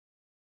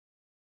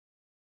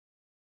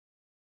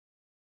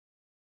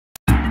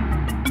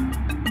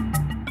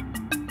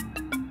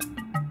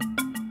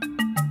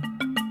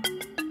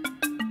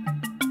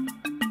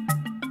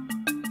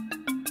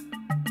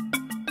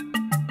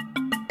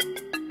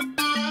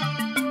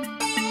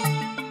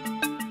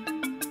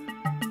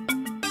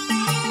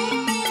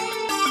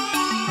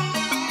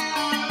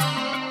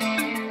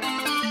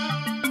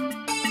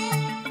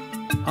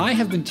I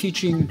have been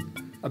teaching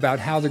about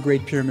how the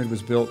Great Pyramid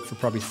was built for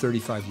probably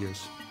 35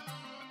 years.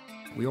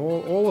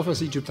 All of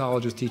us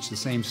Egyptologists teach the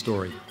same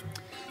story.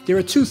 There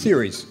are two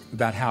theories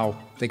about how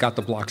they got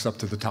the blocks up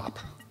to the top.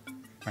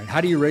 Right?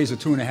 How do you raise a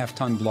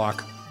 2.5-ton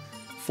block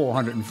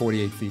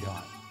 448 feet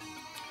high?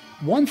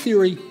 One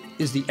theory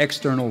is the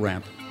external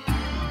ramp.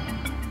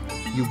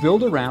 You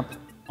build a ramp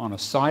on a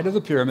side of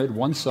the pyramid,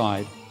 one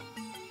side,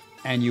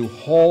 and you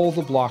haul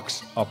the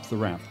blocks up the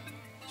ramp,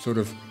 sort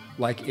of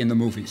like in the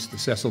movies, the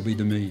Cecil B.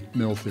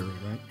 DeMille theory,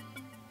 right?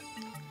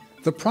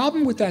 The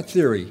problem with that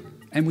theory,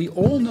 and we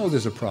all know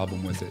there's a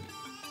problem with it,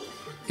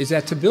 is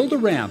that to build a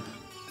ramp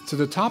to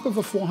the top of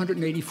a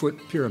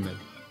 480-foot pyramid,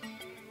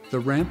 the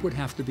ramp would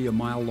have to be a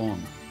mile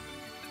long.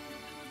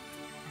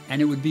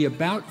 And it would be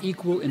about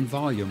equal in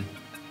volume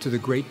to the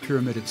Great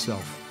Pyramid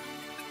itself.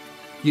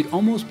 You'd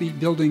almost be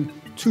building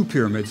two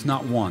pyramids,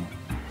 not one.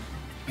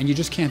 And you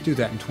just can't do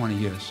that in 20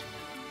 years.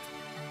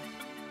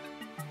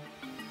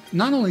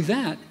 Not only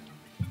that,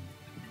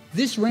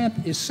 this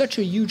ramp is such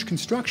a huge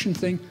construction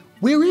thing.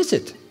 Where is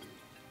it?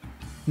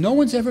 No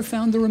one's ever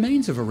found the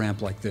remains of a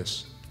ramp like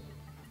this.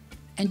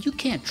 And you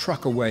can't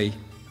truck away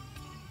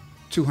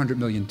 200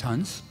 million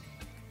tons.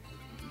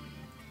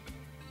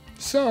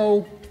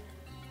 So,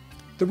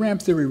 the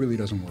ramp theory really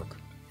doesn't work.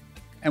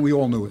 And we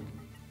all knew it.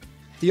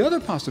 The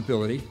other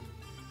possibility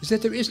is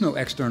that there is no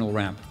external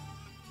ramp.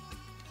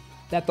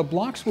 That the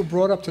blocks were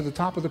brought up to the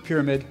top of the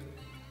pyramid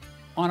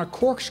on a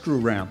corkscrew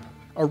ramp.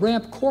 A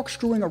ramp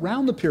corkscrewing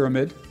around the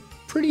pyramid,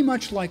 pretty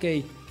much like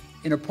in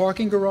a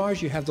parking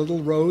garage, you have the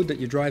little road that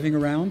you're driving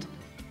around,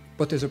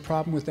 but there's a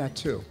problem with that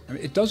too. I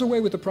mean, it does away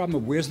with the problem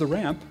of where's the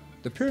ramp?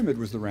 The pyramid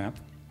was the ramp.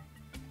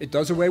 It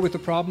does away with the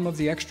problem of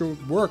the extra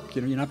work,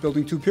 you're not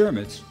building two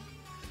pyramids.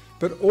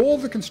 But all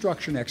the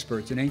construction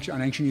experts on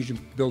ancient Egypt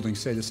buildings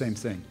say the same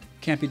thing.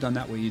 Can't be done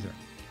that way either.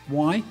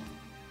 Why?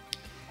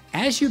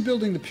 As you're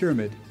building the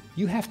pyramid,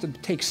 you have to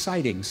take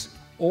sightings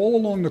all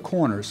along the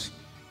corners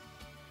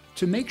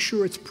to make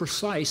sure it's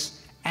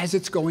precise as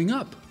it's going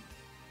up.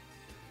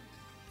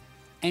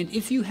 And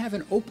if you have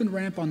an open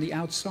ramp on the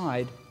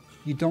outside,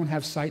 you don't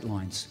have sight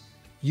lines.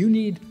 You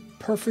need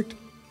perfect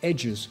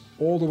edges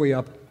all the way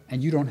up,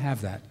 and you don't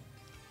have that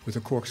with a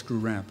corkscrew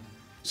ramp.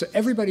 So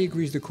everybody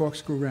agrees the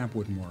corkscrew ramp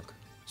wouldn't work.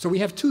 So we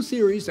have two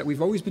theories that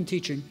we've always been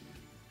teaching,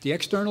 the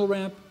external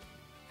ramp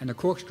and the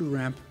corkscrew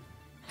ramp,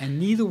 and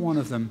neither one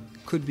of them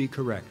could be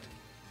correct.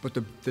 But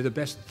they're the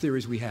best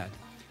theories we had.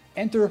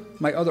 Enter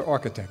my other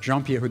architect,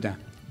 Jean-Pierre Houdin.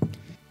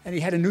 And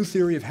he had a new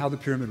theory of how the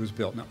pyramid was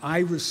built. Now, I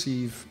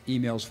receive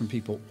emails from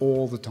people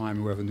all the time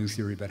who have a new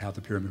theory about how the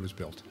pyramid was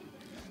built.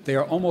 They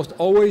are almost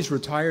always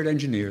retired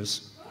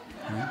engineers,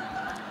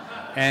 right?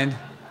 And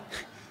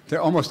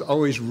they're almost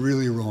always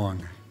really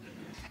wrong.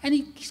 And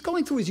he's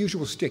going through his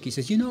usual shtick. He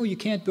says, you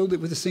can't build it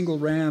with a single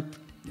ramp.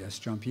 Yes,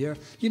 Jean-Pierre.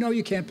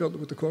 You can't build it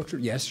with the corkscrew.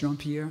 Yes,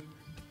 Jean-Pierre.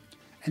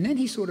 And then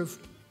he sort of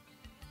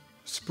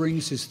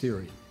springs his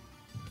theory.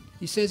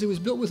 He says it was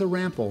built with a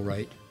ramp, all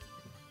right,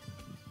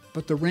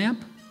 but the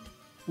ramp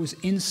was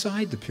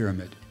inside the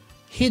pyramid,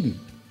 hidden,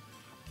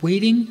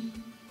 waiting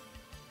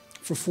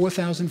for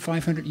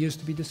 4,500 years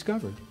to be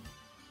discovered.